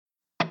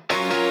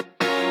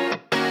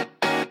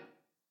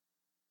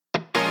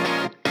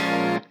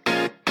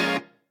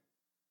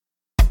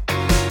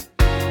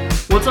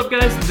What's up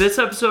guys? This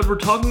episode we're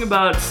talking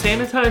about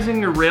sanitizing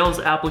your Rails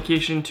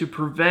application to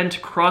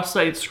prevent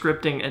cross-site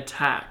scripting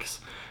attacks.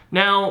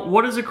 Now,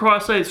 what is a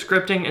cross-site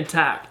scripting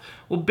attack?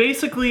 Well,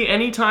 basically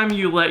anytime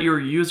you let your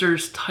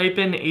users type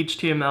in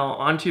HTML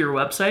onto your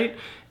website,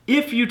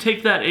 if you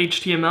take that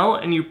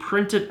HTML and you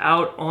print it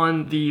out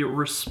on the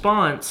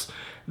response,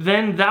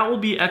 then that will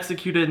be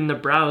executed in the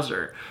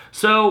browser.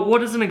 So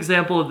what does an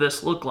example of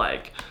this look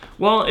like?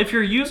 Well, if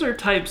your user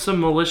types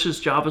some malicious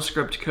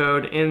JavaScript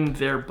code in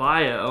their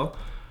bio,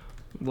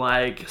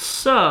 like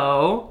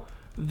so,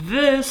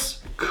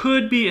 this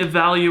could be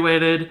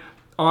evaluated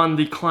on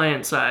the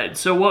client side.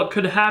 So what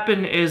could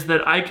happen is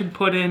that I could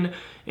put in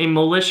a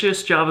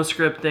malicious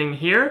JavaScript thing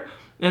here,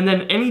 and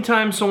then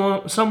anytime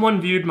someone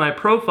viewed my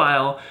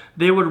profile,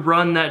 they would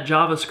run that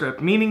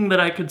JavaScript, meaning that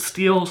I could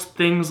steal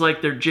things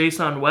like their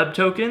JSON web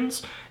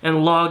tokens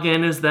and log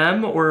in as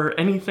them or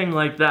anything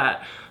like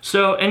that.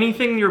 So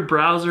anything your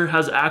browser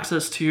has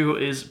access to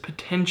is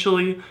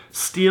potentially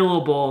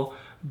stealable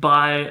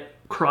by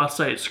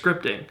cross-site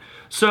scripting.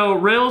 So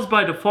Rails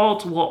by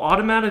default will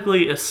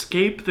automatically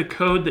escape the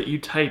code that you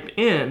type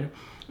in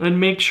and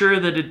make sure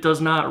that it does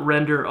not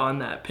render on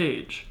that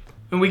page.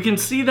 And we can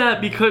see that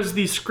because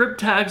the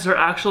script tags are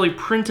actually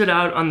printed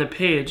out on the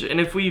page.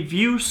 And if we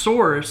view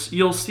source,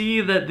 you'll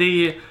see that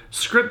the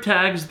script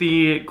tags,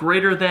 the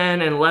greater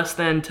than and less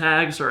than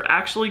tags, are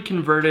actually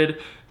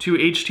converted to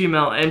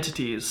HTML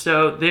entities.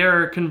 So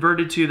they're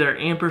converted to their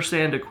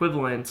ampersand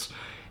equivalents.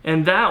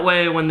 And that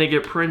way, when they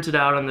get printed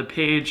out on the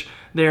page,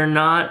 they're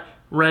not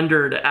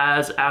rendered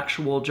as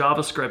actual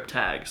JavaScript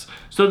tags.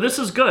 So this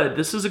is good.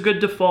 This is a good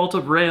default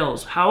of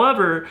Rails.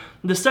 However,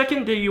 the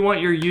second that you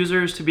want your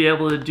users to be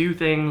able to do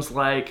things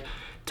like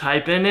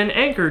type in an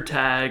anchor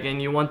tag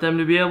and you want them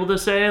to be able to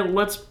say,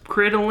 let's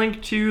create a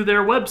link to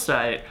their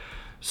website.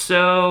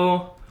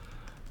 So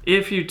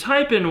if you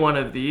type in one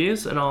of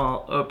these, and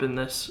I'll open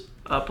this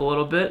up a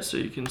little bit so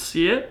you can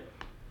see it.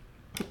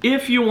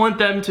 If you want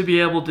them to be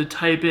able to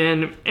type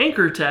in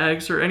anchor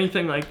tags or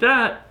anything like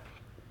that,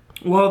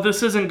 well,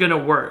 this isn't gonna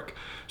work.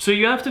 So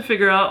you have to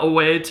figure out a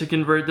way to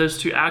convert this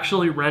to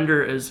actually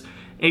render as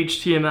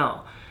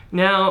HTML.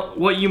 Now,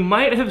 what you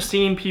might have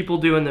seen people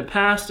do in the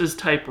past is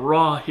type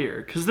raw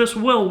here, because this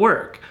will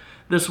work.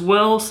 This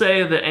will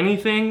say that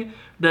anything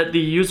that the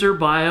user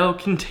bio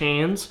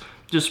contains,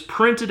 just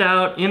print it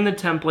out in the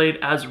template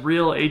as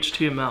real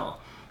HTML.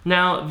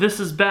 Now, this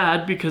is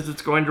bad because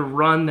it's going to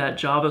run that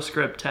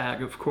JavaScript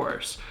tag, of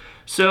course.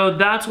 So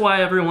that's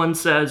why everyone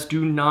says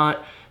do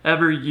not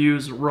ever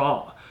use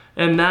raw.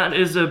 And that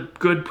is a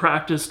good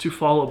practice to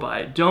follow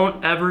by.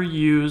 Don't ever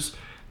use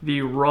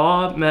the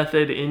raw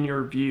method in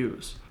your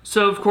views.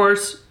 So of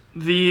course,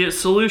 the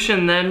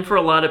solution then for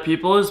a lot of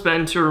people has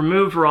been to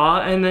remove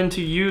raw and then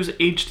to use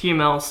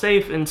HTML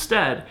safe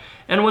instead.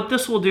 And what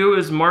this will do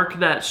is mark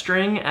that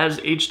string as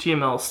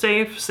HTML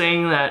safe,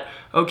 saying that,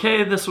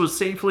 okay, this was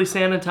safely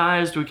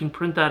sanitized, we can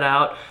print that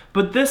out,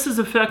 but this is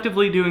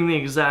effectively doing the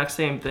exact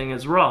same thing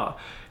as raw.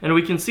 And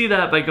we can see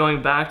that by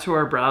going back to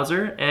our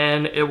browser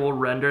and it will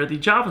render the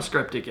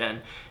JavaScript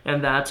again.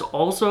 And that's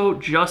also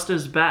just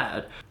as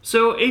bad.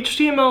 So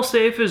HTML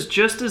safe is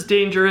just as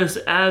dangerous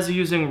as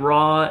using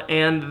raw,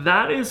 and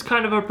that is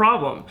kind of a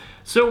problem.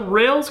 So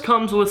Rails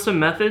comes with some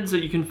methods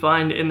that you can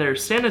find in their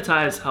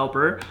Sanitize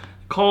helper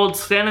called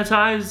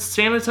Sanitize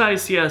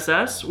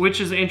CSS,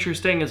 which is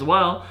interesting as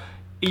well.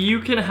 You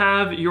can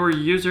have your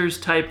users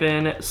type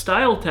in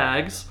style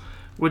tags,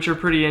 which are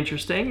pretty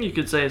interesting. You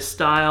could say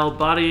style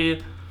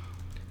body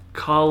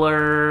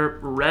color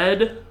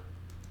red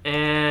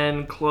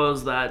and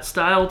close that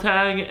style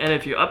tag, and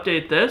if you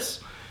update this,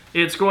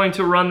 it's going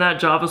to run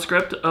that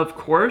JavaScript, of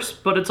course,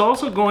 but it's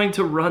also going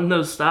to run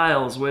those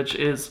styles, which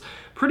is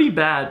pretty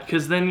bad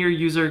because then your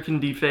user can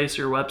deface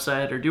your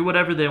website or do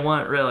whatever they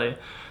want, really.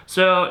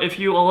 So if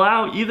you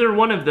allow either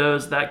one of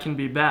those, that can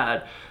be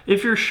bad.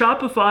 If you're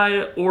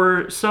Shopify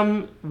or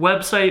some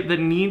website that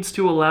needs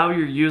to allow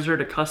your user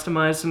to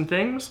customize some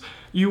things,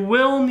 you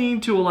will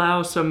need to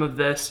allow some of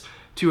this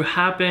to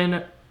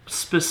happen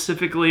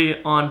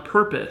specifically on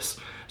purpose.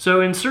 So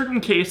in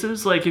certain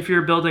cases, like if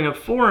you're building a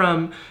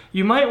forum,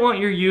 you might want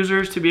your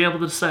users to be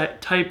able to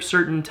type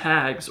certain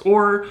tags,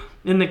 or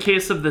in the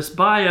case of this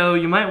bio,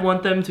 you might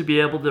want them to be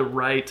able to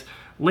write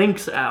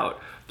links out.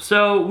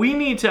 So we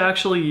need to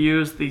actually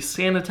use the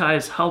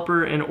Sanitize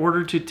helper in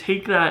order to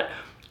take that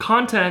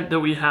content that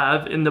we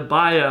have in the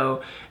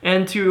bio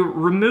and to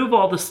remove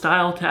all the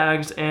style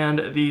tags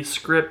and the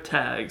script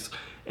tags.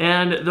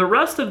 And the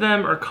rest of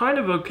them are kind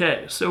of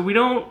okay. So we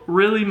don't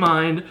really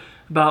mind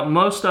about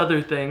most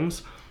other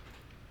things,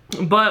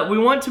 but we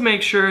want to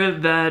make sure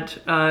that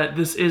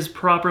this is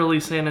properly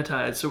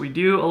sanitized. So we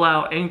do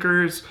allow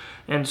anchors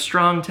and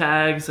strong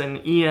tags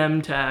and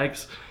EM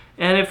tags.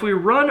 And if we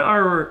run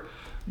our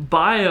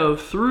bio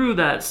through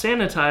that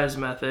Sanitize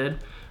method,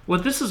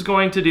 what this is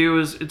going to do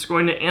is it's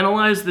going to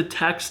analyze the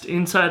text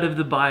inside of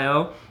the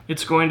bio.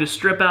 It's going to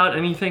strip out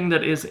anything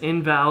that is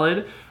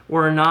invalid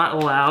or are not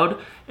allowed,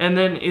 and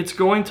then it's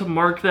going to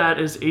mark that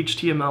as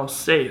HTML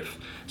safe.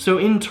 So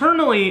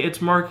internally,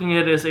 it's marking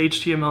it as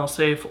HTML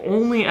safe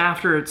only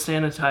after it's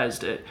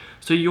sanitized it.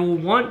 So you'll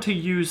want to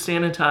use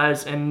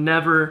Sanitize and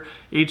never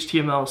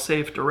HTML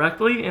safe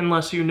directly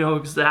unless you know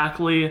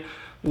exactly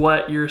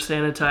what your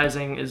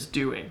sanitizing is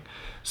doing.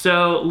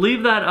 So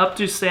leave that up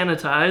to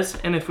Sanitize,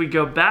 and if we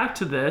go back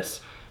to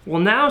this,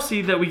 we'll now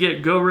see that we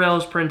get Go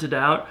Rails printed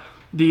out,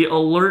 the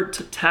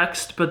alert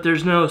text, but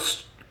there's no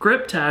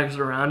script tags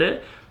around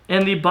it,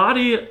 and the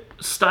body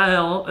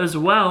style as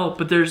well,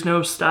 but there's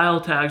no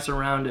style tags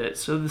around it.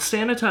 So the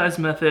Sanitize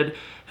method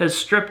has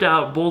stripped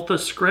out both the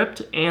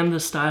script and the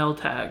style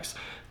tags,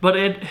 but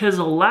it has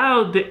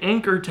allowed the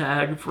anchor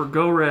tag for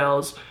Go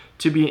Rails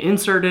to be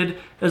inserted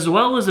as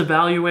well as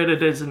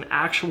evaluated as an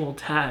actual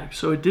tag.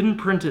 So it didn't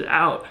print it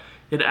out,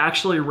 it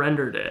actually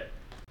rendered it.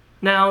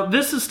 Now,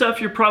 this is stuff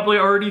you're probably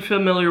already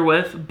familiar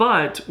with,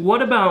 but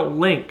what about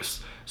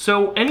links?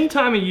 So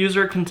anytime a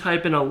user can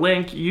type in a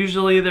link,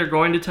 usually they're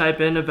going to type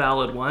in a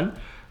valid one,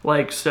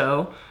 like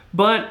so,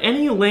 but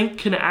any link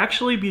can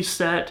actually be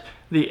set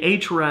the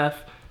href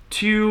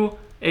to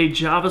a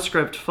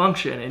JavaScript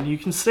function, and you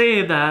can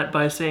say that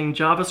by saying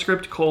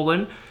JavaScript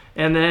colon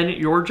and then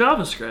your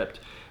JavaScript.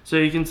 So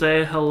you can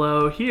say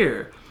hello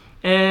here.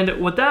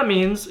 And what that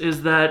means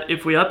is that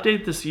if we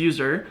update this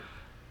user,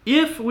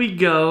 if we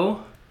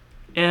go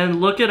and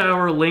look at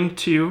our link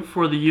to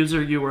for the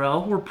user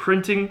URL, we're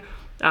printing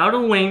out a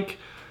link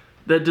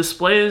that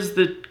displays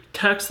the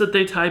text that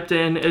they typed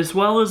in as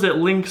well as it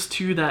links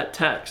to that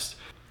text.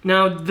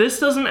 Now, this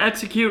doesn't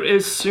execute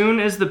as soon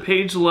as the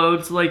page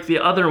loads like the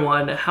other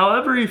one.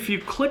 However, if you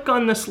click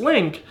on this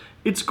link,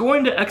 it's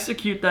going to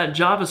execute that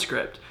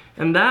JavaScript.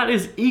 And that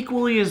is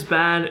equally as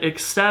bad,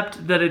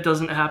 except that it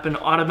doesn't happen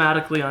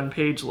automatically on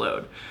page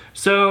load.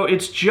 So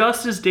it's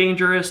just as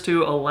dangerous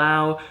to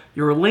allow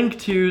your link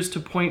tos to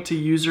point to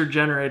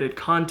user-generated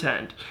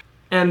content.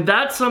 And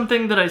that's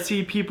something that I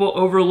see people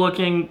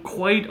overlooking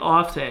quite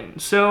often.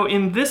 So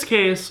in this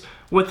case,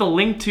 with a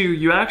link to,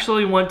 you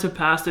actually want to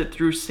pass it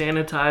through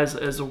Sanitize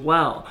as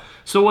well.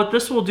 So what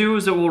this will do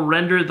is it will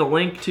render the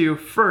link to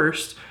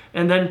first,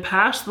 and then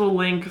pass the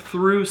link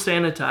through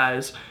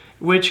Sanitize,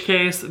 in which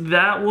case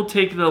that will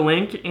take the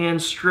link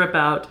and strip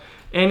out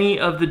any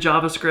of the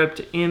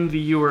JavaScript in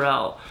the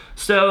URL.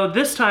 So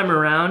this time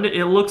around,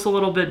 it looks a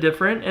little bit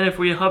different, and if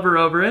we hover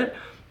over it,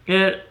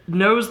 it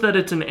knows that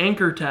it's an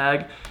anchor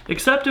tag,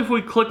 except if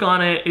we click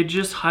on it, it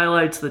just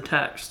highlights the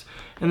text.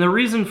 And the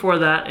reason for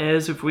that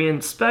is if we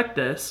inspect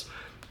this,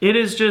 it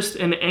is just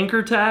an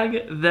anchor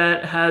tag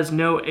that has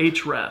no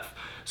href.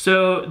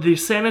 So the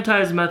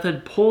Sanitize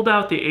method pulled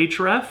out the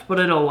href, but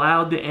it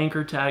allowed the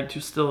anchor tag to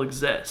still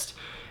exist.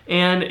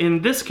 And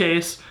in this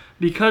case,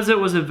 because it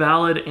was a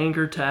valid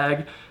anchor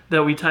tag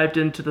that we typed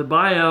into the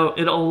bio,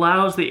 it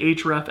allows the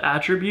href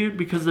attribute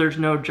because there's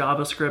no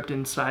JavaScript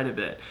inside of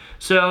it.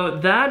 So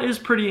that is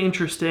pretty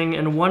interesting,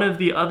 and one of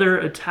the other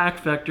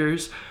attack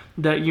vectors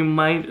that you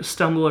might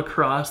stumble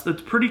across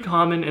that's pretty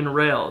common in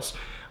Rails.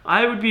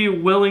 I would be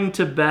willing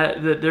to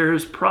bet that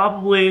there's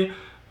probably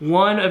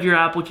one of your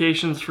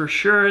applications for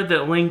sure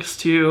that links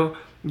to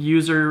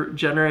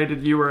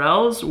user-generated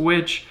URLs,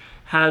 which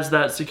has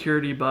that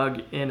security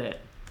bug in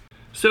it.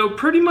 So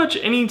pretty much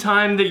any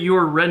time that you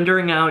are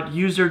rendering out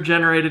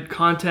user-generated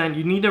content,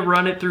 you need to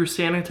run it through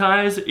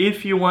Sanitize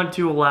if you want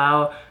to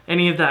allow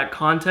any of that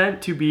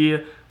content to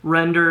be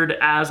rendered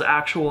as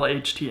actual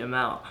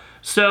HTML.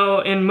 So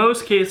in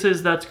most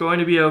cases, that's going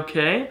to be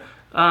okay.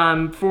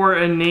 For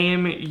a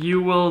name, you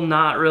will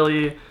not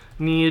really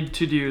need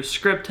to do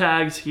script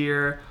tags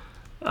here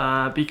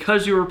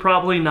because you were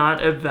probably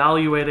not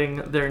evaluating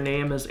their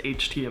name as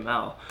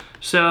HTML.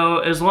 So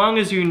as long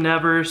as you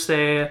never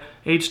say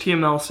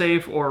HTML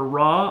safe or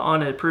raw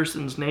on a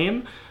person's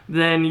name,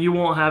 then you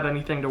won't have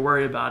anything to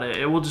worry about it.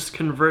 It will just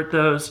convert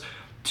those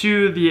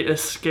to the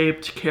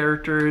escaped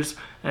characters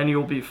and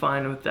you'll be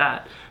fine with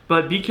that.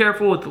 But be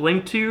careful with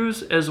link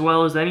tos, as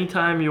well as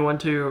anytime you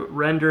want to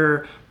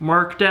render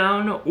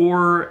Markdown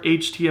or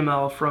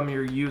HTML from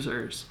your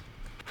users.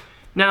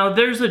 Now,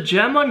 there's a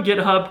gem on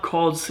GitHub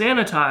called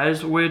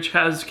Sanitize, which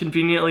has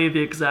conveniently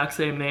the exact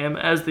same name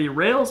as the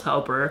Rails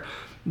helper.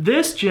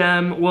 This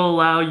gem will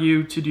allow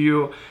you to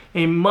do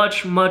a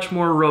much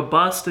more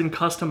robust and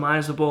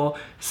customizable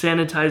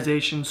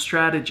sanitization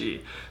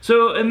strategy.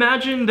 So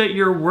imagine that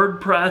your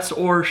WordPress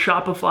or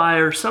Shopify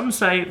or some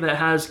site that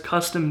has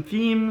custom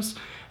themes,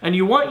 and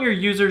you want your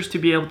users to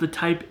be able to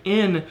type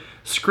in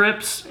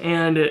scripts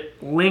and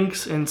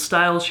links and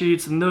style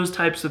sheets and those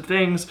types of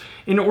things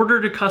in order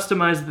to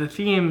customize the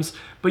themes,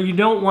 but you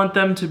don't want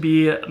them to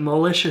be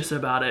malicious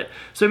about it.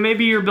 So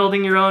maybe you're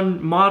building your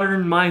own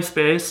modern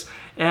MySpace,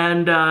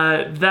 and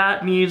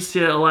that needs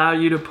to allow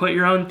you to put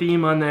your own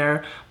theme on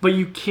there, but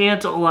you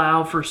can't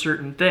allow for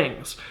certain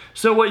things.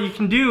 So what you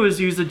can do is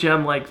use a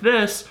gem like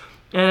this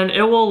and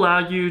it will allow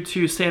you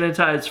to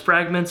sanitize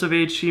fragments of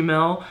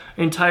HTML,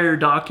 entire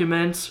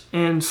documents,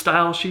 and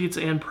style sheets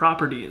and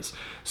properties.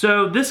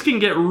 So this can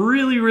get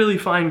really, really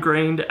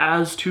fine-grained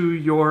as to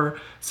your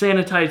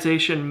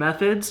sanitization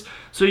methods.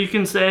 So you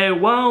can say,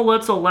 well,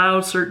 let's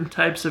allow certain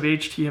types of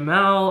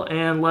HTML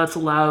and let's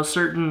allow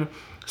certain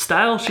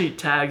style sheet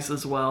tags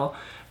as well.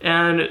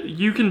 And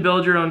you can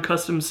build your own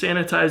custom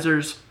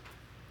sanitizers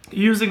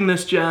using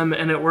this gem,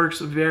 and it works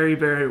very,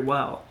 very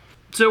well.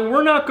 So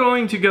we're not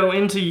going to go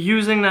into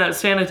using that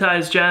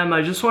Sanitize gem.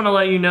 I just want to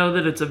let you know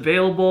that it's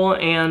available,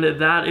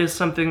 and that is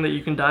something that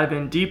you can dive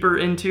in deeper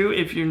into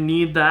if you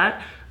need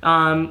that.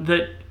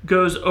 That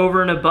goes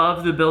over and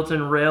above the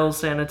built-in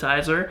Rails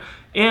sanitizer.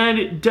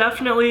 And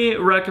definitely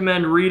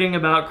recommend reading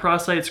about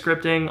cross-site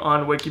scripting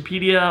on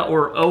Wikipedia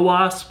or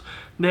OWASP.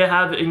 They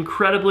have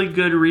incredibly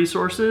good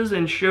resources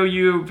and show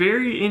you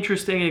very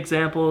interesting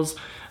examples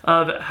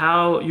of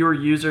how your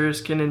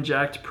users can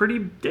inject pretty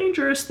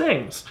dangerous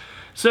things.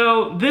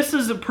 So this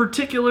is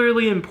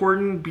particularly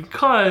important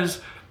because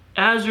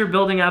as you're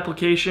building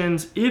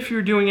applications, if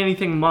you're doing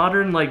anything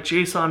modern like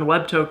JSON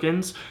web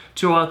tokens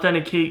to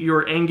authenticate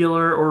your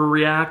Angular or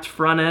React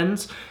front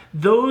ends,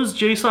 those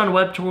JSON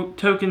web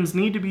tokens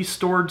need to be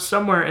stored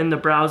somewhere in the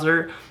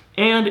browser.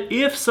 And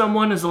if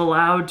someone is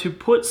allowed to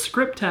put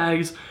script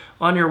tags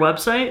on your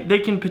website, they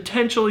can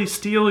potentially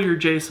steal your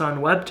JSON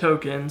web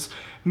tokens,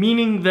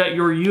 meaning that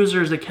your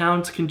users'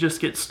 accounts can just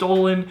get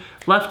stolen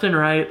left and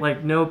right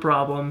like no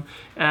problem,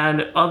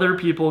 and other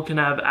people can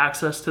have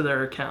access to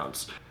their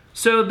accounts.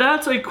 So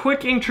that's a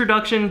quick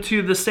introduction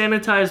to the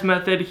Sanitize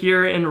method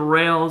here in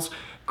Rails.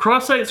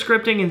 Cross-site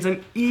scripting is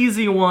an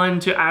easy one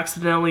to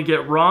accidentally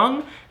get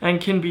wrong and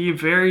can be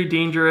very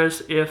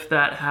dangerous if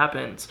that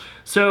happens.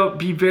 So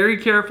be very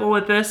careful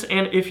with this,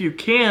 and if you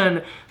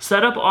can,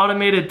 set up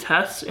automated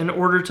tests in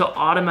order to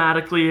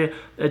automatically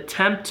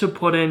attempt to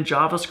put in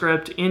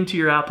JavaScript into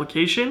your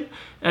application,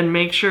 and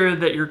make sure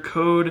that your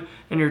code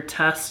and your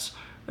tests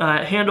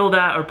handle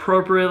that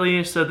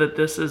appropriately so that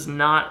this is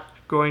not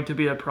going to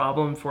be a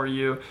problem for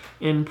you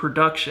in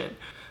production.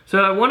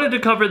 So I wanted to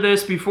cover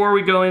this before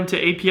we go into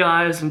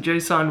APIs and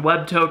JSON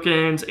web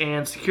tokens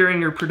and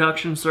securing your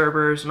production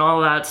servers and all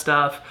that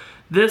stuff.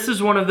 This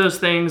is one of those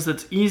things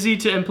that's easy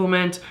to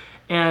implement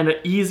and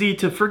easy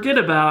to forget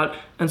about.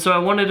 And so I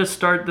wanted to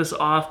start this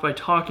off by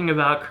talking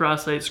about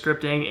cross-site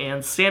scripting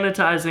and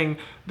sanitizing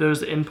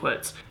those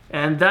inputs.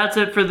 And that's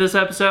it for this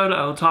episode.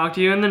 I will talk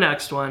to you in the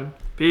next one.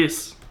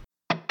 Peace.